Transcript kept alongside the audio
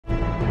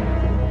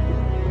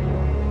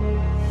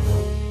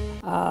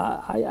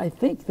I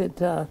think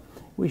that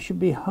we should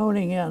be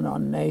honing in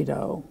on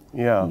NATO.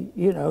 Yeah.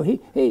 You know,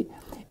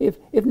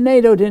 if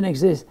NATO didn't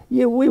exist,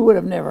 we would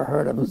have never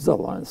heard of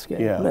Zelensky.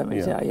 Yeah, Let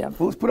me tell you.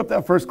 Well, let's put up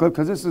that first clip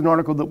because this is an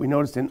article that we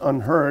noticed in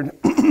Unheard,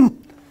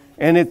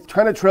 and it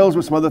kind of trails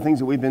with some other things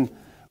that we've been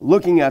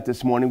looking at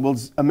this morning. Will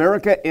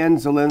America end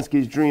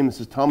Zelensky's dream?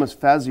 This is Thomas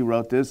Fazzi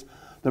wrote this.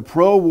 The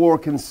pro-war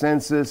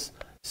consensus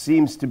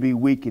seems to be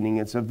weakening.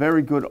 It's a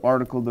very good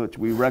article that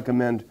we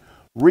recommend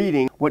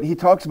reading. What he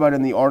talks about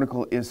in the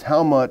article is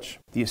how much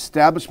the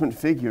establishment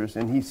figures,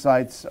 and he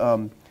cites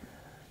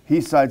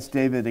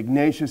David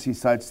Ignatius, he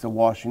cites the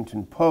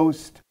Washington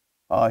Post,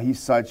 he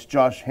cites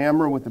Josh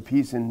Hammer with a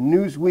piece in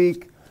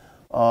Newsweek,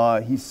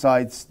 he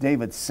cites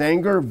David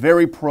Sanger,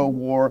 very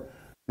pro-war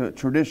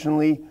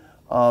traditionally,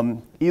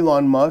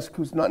 Elon Musk,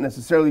 who's not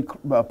necessarily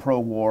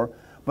pro-war,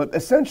 but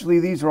essentially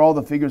these are all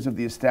the figures of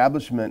the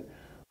establishment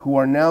who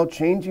are now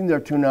changing their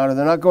tune out, and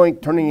they're not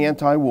turning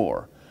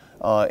anti-war.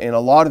 And a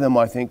lot of them,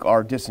 I think,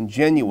 are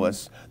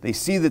disingenuous. They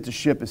see that the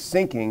ship is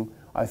sinking,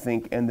 I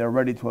think, and they're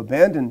ready to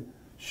abandon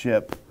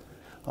ship.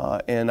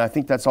 And I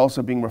think that's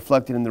also being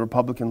reflected in the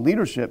Republican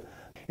leadership.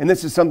 And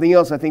this is something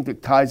else I think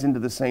that ties into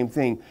the same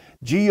thing.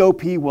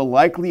 GOP will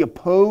likely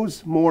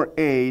oppose more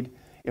aid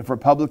if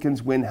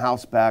Republicans win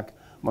House back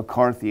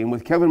McCarthy. And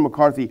with Kevin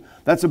McCarthy,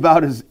 that's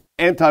about as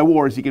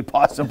anti-war as he could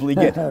possibly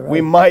get. Right.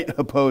 We might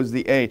oppose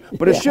the aid.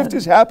 But a shift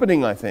is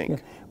happening, I think. Yeah.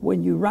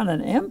 When you run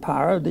an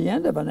empire, the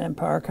end of an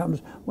empire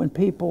comes when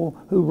people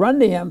who run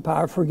the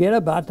empire forget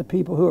about the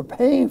people who are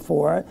paying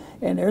for it,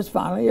 and there's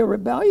finally a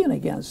rebellion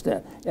against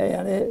it.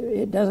 And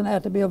it doesn't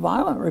have to be a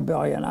violent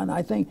rebellion. And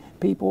I think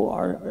people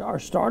are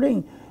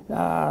starting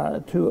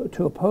to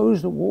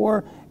oppose the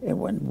war. And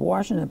when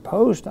Washington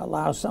Post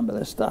allows some of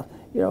this stuff,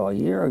 a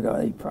year ago,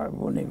 they probably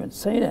wouldn't even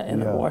seen it in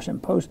the Washington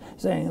Post,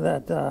 saying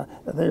that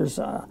there's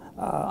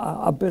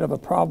a bit of a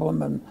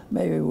problem and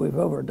maybe we've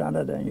overdone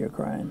it in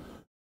Ukraine.